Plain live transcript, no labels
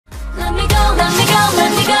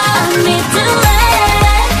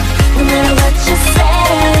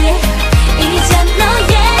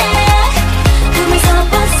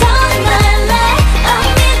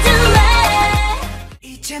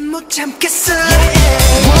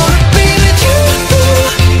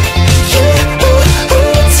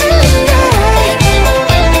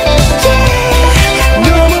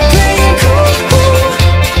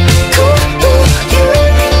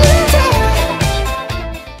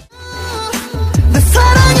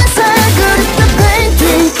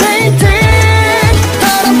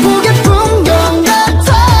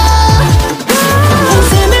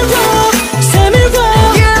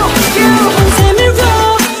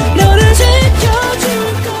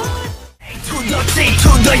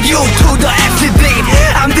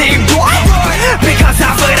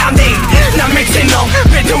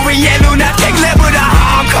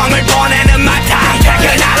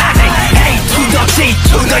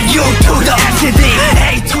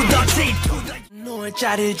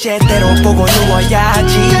자를 제대로 보고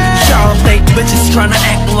누워야지. Sharp fake bitches tryna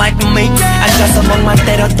act like me. 앉아서 멍만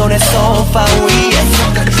때렸던 내 소파 위에서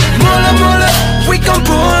몰라 몰라 we gon'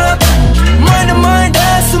 pull up. 멀다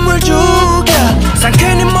멀다 숨을 죽여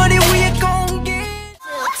상쾌한 머리 위에 공기.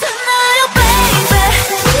 Tonight baby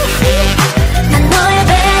난 너의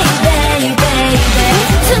baby baby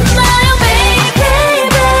Tonight baby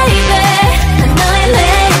baby 난 너의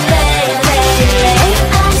lady lady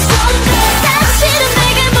I'm so good 당신은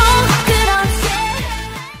내게 뭐 그렇지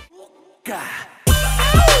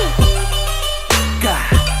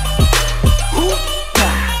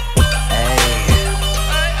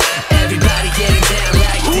Everybody getting down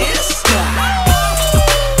like this.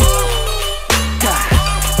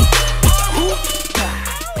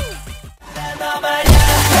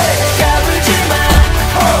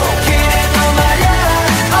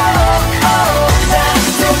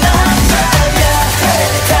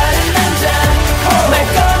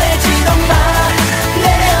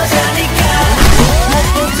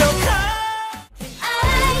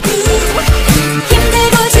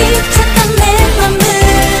 힘들고 지쳤던 내 맘을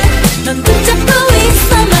넌 붙잡고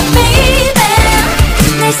있어 my baby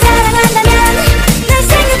날 사랑한다면 날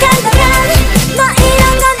생각한다면 너 이런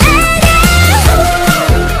건 알아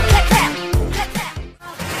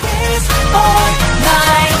It's all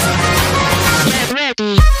night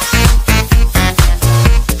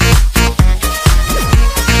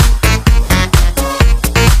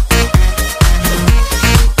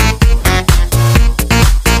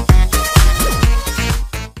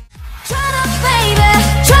Try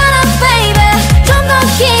to baby 좀 더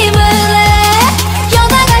힘을 내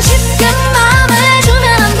여다가 쉽게 마음을 주면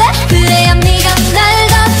안 돼 그래야 네가 날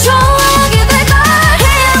더 좋아하게 될걸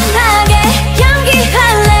태연하게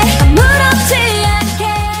연기할래 아무렇지 않게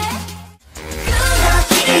Good luck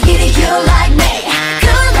kitty kitty you like me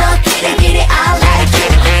Good luck kitty kitty I like you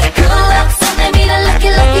Good luck 손 내밀어 lucky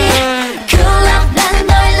lucky Good luck 난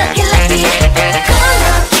너의 lucky lucky Good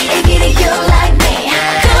luck kitty kitty you like me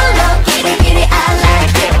Good luck kitty kitty I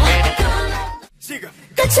like you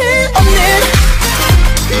끝이 없는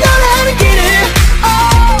너라는 길을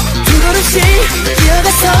두 걸음씩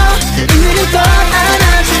뛰어가서 오늘을 더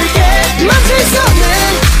안아줄게 멈출 수 없는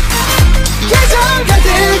계절 가득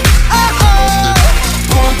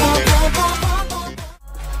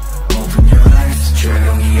Open your eyes,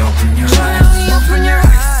 조용히 open your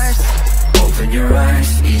eyes. Open your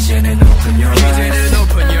eyes, 이제는 open your eyes.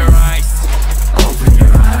 Open your eyes. Open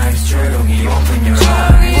your eyes, 조용히 open your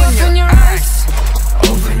eyes. Open your eyes.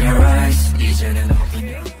 Open your eyes, 이제는 open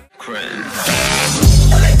your eyes.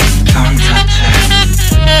 정 자체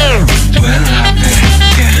Well I bet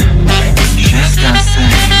She's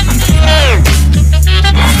dancing on the floor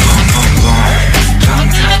Boom boom boom boom 정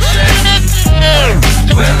자체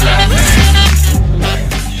Well I bet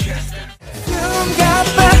꿈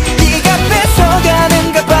같아 네가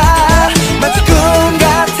뺏어가는가 봐 마치 꿈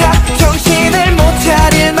같아 정신을 못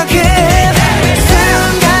차릴 만큼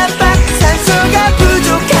순간 산소가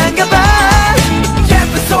부족한가 봐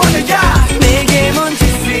예쁜 소녀야 내게 뭔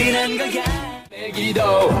짓을 한 거야 내기도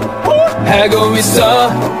하고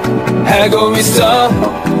있어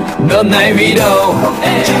넌 날 위로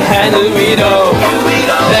저 하늘 위로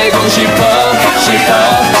내고 싶어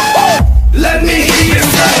Let me hear you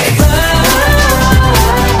say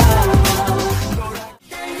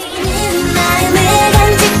떨리는 마음을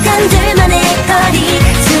간직한 둘만의 거리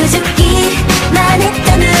수줍기만 했던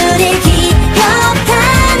우리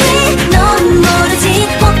기억하니 넌 모르지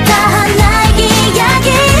못한 나의 이야기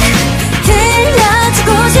들려주고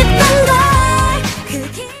싶은 걸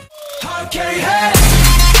Okay, hey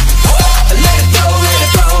Let it go, let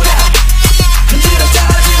it go now 흔들어 다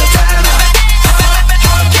흔들어 다 나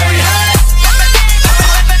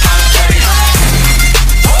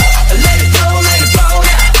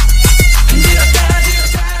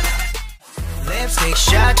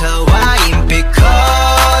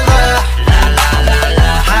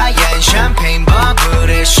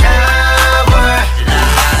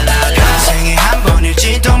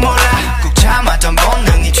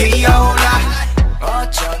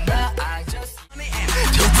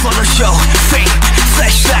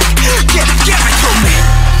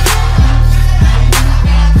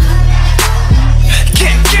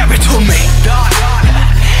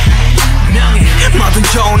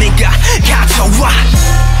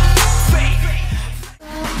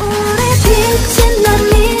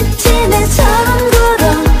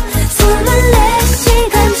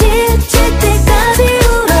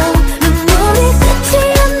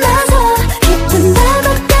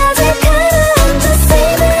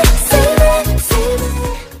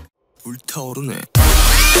불타오르네.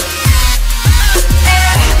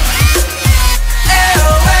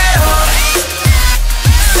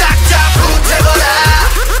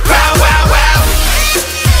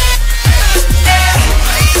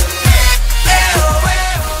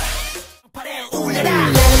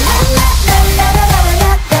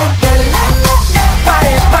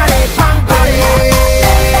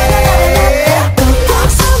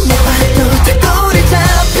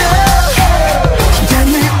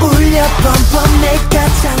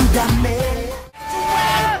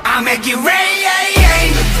 I make it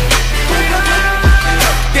rain.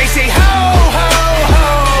 They say ho ho ho.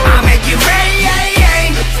 I make it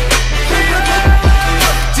rain.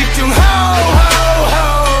 집중 ho ho ho.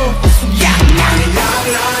 Yeah.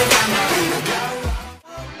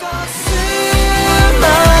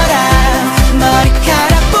 숨어라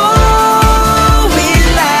머리카락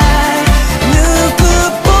보일라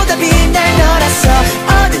누구보다 빛날 너라서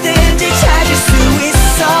어디든지 찾을 수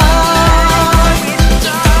있어.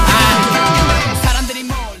 사람들이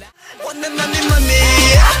몰라.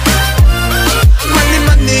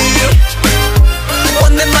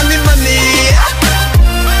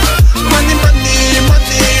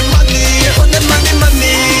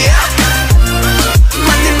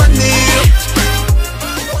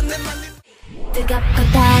 뜨겁고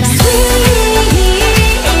달아 Sweet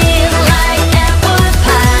like apple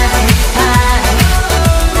pie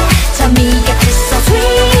참 미가 있어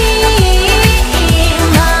Sweet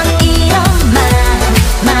넌 이런 맘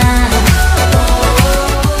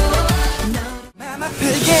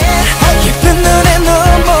아프게 예쁜 눈에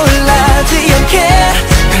눈물 나지 않게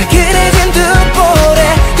발그레진 두 볼에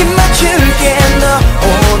입 맞출게. 너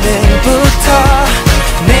오늘부터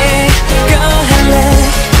내거 할래.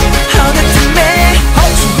 어느쯤에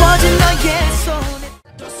주워진 너의 손에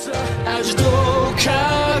아주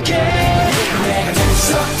독하게 내가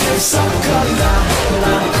들썩거린다. 난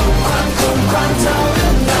쿵쾅쿵쾅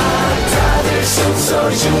타오른다. 다들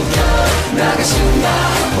숨소리 죽여 나가 신나.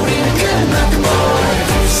 우리는 끝났고 뭘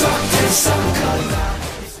들썩거린다.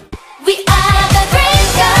 We are the dream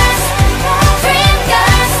girls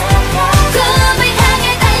꿈을 향해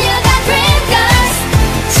달려가 dream girls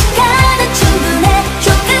시간은 충분해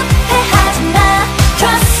조급해 하지마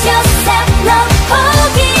Trust yourself 넌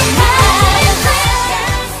포기하여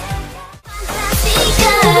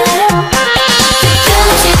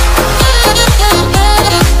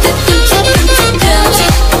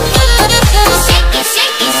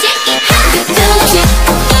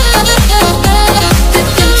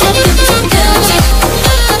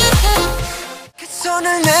그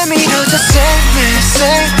손을 내밀어줘. Save me,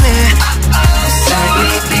 save me.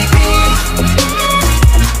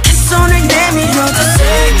 그 손을 내밀어줘.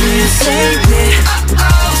 Save me, save me.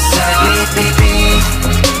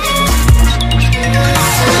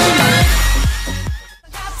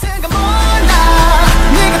 같은 거 몰라.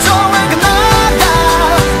 네가 좋은 건 알아.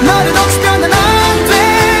 너를 놓치면 안 돼.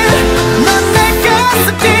 넌 내 가슴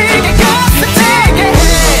뛰게 가슴 뛰게 해.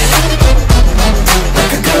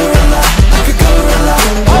 Like a gorilla, like a gorilla.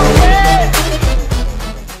 Oh yeah.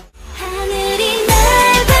 하늘이 날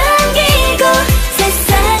반기고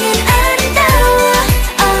세상은 아름다워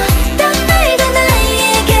어떤 말도 날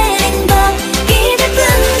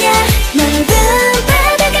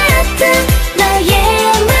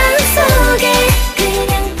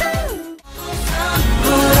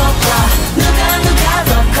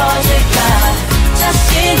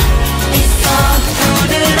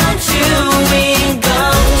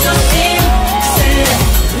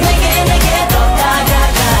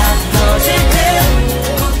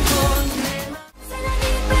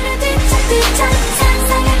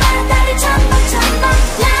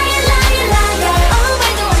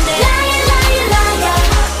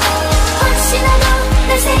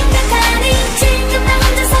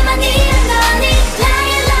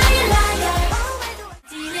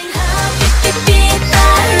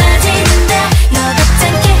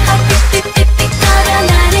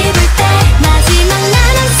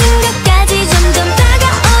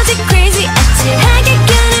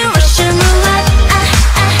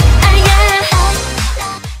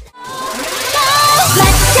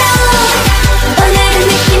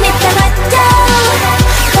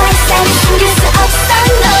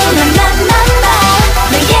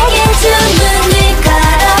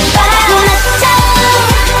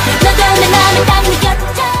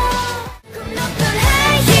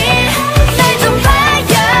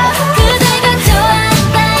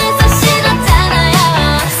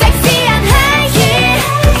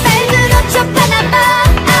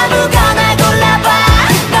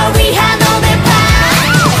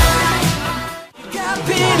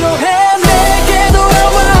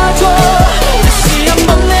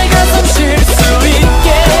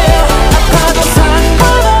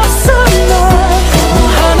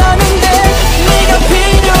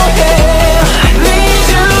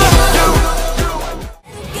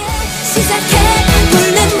시작해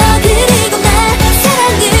불른 너 그리고 나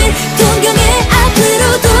사랑을 동경해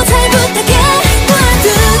앞으로도 잘 부탁해 모든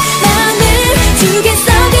마음을 주겠어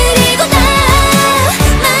그리고 나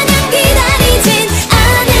마냥 기다리진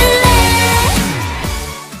않을래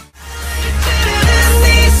네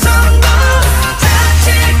손도 다칠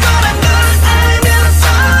거란 걸 알면서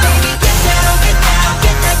Baby get down, get down,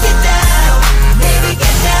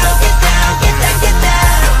 get down, get down, get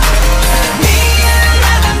down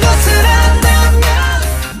미안하단 것을 안다면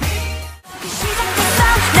시작했어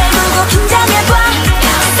날 보고 긴장해봐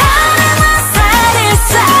사랑과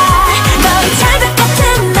살을싸 너의 철벽 같은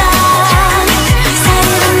난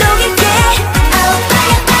사랑을 녹일게 Oh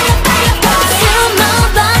fire fire fire fire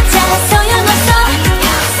숨어봤자 소용없어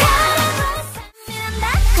사랑과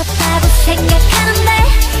같다고 생각하는데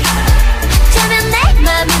저면 내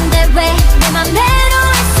맘인데 왜 내 맘대로 할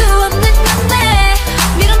수 없는 건데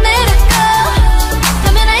밀어내려고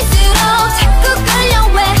가면 할수록 자꾸 끌려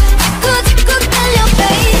왜 자꾸 끌려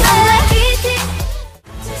baby I like it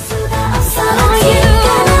질 수가 없어 너의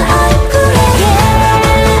얼굴에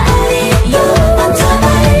Only you 먼저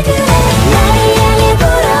말을 그래 나를 향해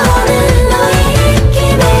불어오는 너의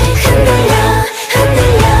느낌에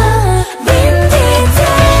흔들려 윈디제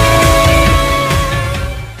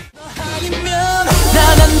아니면 난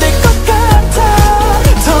안 될 것 같아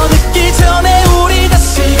더 늦기 전에 우리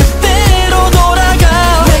다시 그때로 돌아가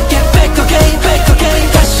내게 back again back again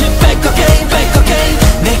다시 back again back again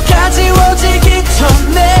내가 지워지기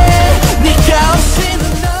전에 네가 없이는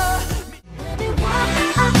나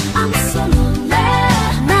I'm so lonely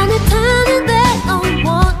나는 타는데 I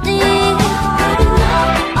want it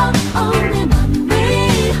내 맘이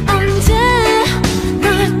언제 널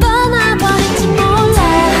떠나버릴지 몰라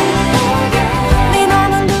네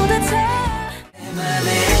맘은 도대체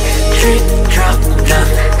Drip drop drop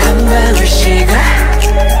한 방울 시간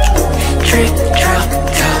Drip drop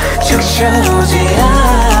drop 적셔오지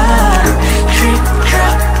Drip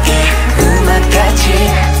drop 이 음악같이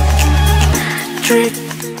Drip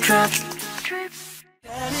drop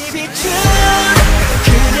달이 비춘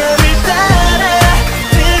그녀를 따라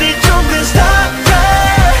들이 좁은 star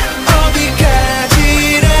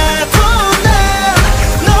어디까지라도 난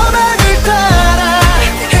너만을 따라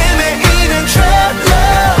헤매이는 trap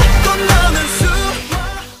love 또 너는 숨어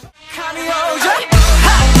감이 오죠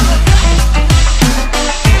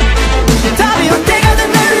답이 올 때가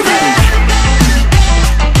된다는데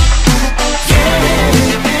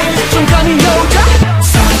좀 감이 오죠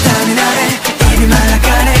손이 땀이 나네 입이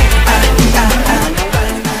말라가네 빨리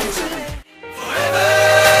말해줄래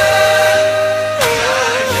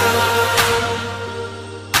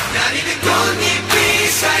난 이미 꽃잎이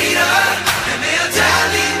사이로 헤매어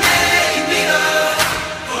달린 내 힘으로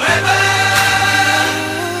Forever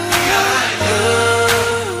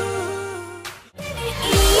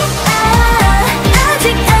아직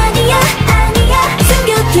아니야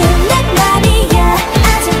숨겨둔 내 맘이야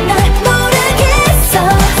아직 널 모르겠어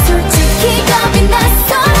솔직히 겁이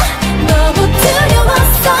났어 너무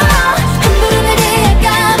두려웠어 함부로 날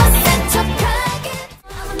대할까봐 센 척하게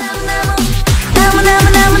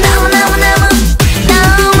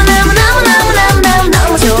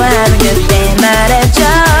너무 좋아하는 그때 말해줘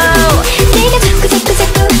네가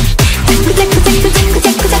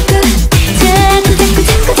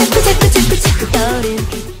자꾸 떠오르는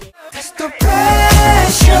That's the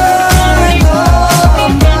pressure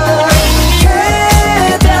너만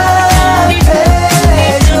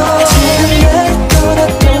대답해줘 지금 날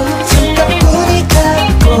떠났던 잠깐뿐이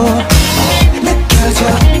같고 느껴져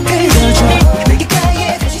끌려줘 내게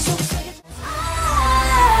가에 다시 속삭여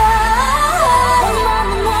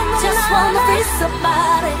Just wanna feel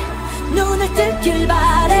somebody 눈을 뜨길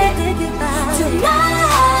바래 Tonight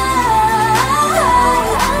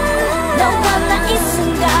너와 나 이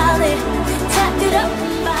순간을 자유로운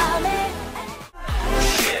맘에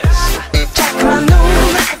자꾸만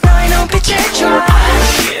너의 눈빛을 줘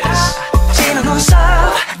지는 웃어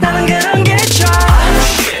나는 그런 게 좋아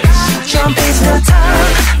Jump into the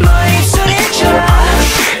time 너의 입술이 좋아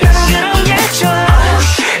나는 그런 게 좋아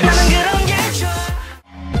나는 그런 게 좋아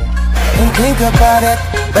Don't think about it,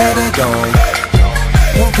 baby, don't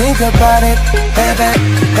Don't think about it, baby,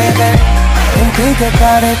 baby Don't think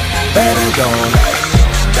about it, baby, don't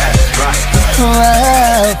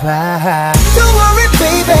Don't worry,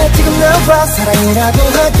 baby 지금 나와 사랑이라고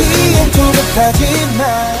하기엔 조급하지만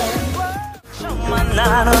정말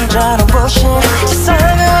난 혼자로 보신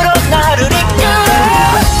세상을